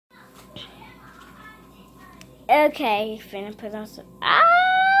Okay, finna put on some.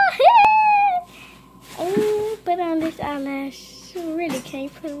 Put on this eyelash. Really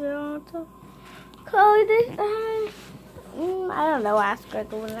can't put it on. Close this. I don't know why I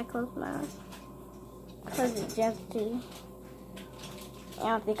struggle when I close my eyes. Cause it just do. I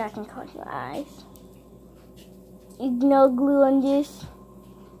don't think I can close my eyes. No glue on this.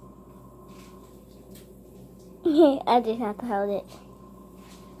 I just have to hold it.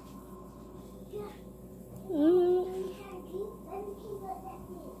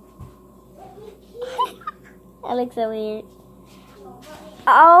 That looks so weird.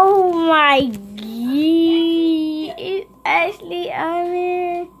 Oh my god. It's actually on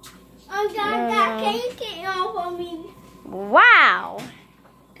there. Can you get it on for me? Wow.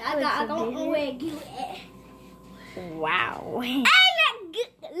 I don't know where you at. Wow. Hey,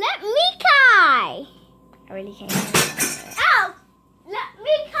 let me try. I really can't. Oh, let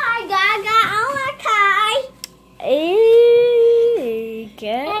me try, Gaga. I want to try. Ooh,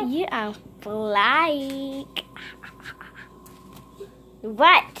 girl, you are flying.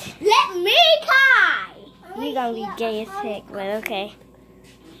 What? Let me try. You're gonna be gay as heck, but okay.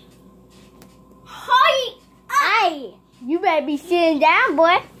 Hi. Hey, you better be sitting down,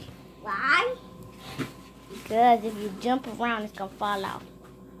 boy. Why? Because if you jump around, it's gonna fall off.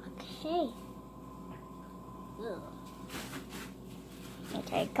 Okay.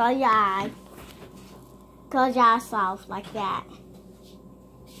 Okay, close your eyes. Close your eyes soft like that.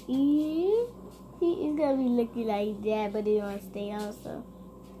 It's gonna be looking like that, but it won't stay on, so.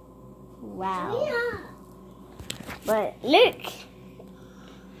 Wow. Yeah. But look.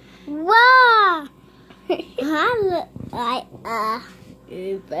 Wow. I look like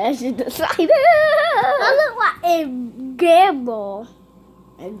Fashion designer. I look like a gay boy.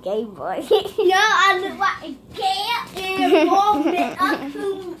 A gay boy. No, I look like a gay boy.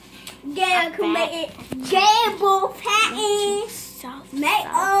 I can make it gay boy pattern. Soft. Make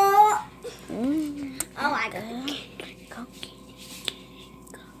up. Mm. Oh my god.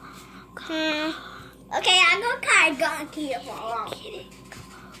 Okay, I'm gonna kind of gun here for a while.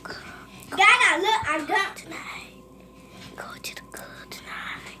 Gaga, look, I got Tonight. Go to the club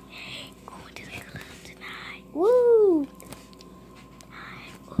tonight. Go to the club tonight. Woo! Ooh,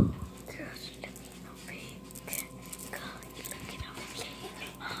 girls, you looking on big. Girl, you looking on big.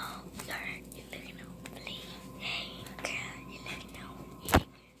 Oh, girl, you looking on big. Girl, you looking on big.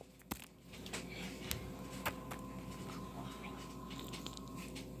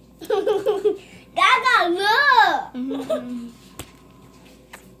 Gaga, look!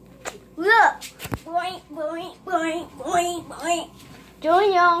 Look! Boing, boing, boing, boing, boing.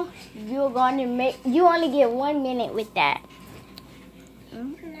 Junior, you only get 1 minute with that. I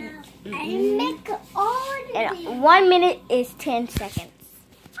make all the And 1 minute is 10 seconds.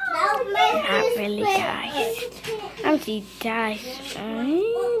 Not Not really, guys. I'm too tired.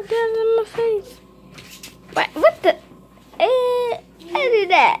 It does in my face. What the? I did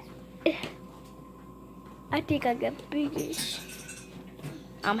that. I think I got biggish.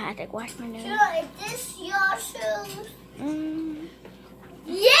 I'm gonna have to wash my nose. Sure, is this your shoes?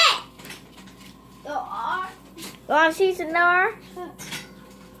 Yeah! There are. You wanna see Sonora?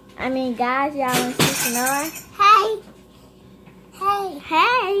 I mean, guys, y'all wanna see Sonora? Hey! Hey!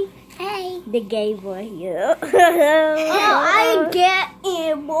 Hey! Hey! The gay boy here. Oh, I get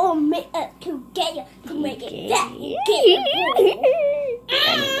it more makeup together to make it that gay boy.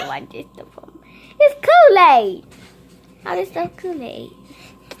 I need to watch this stuff. It's Kool-Aid. How is stuff Kool-Aid?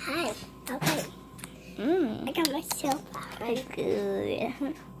 Hi. Okay. I got myself out. That's good.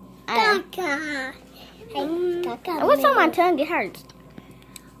 Gaga. Hey, Gaga. What's on my tongue? It hurts.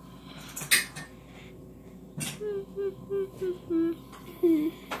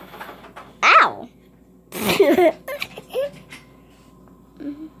 Ow.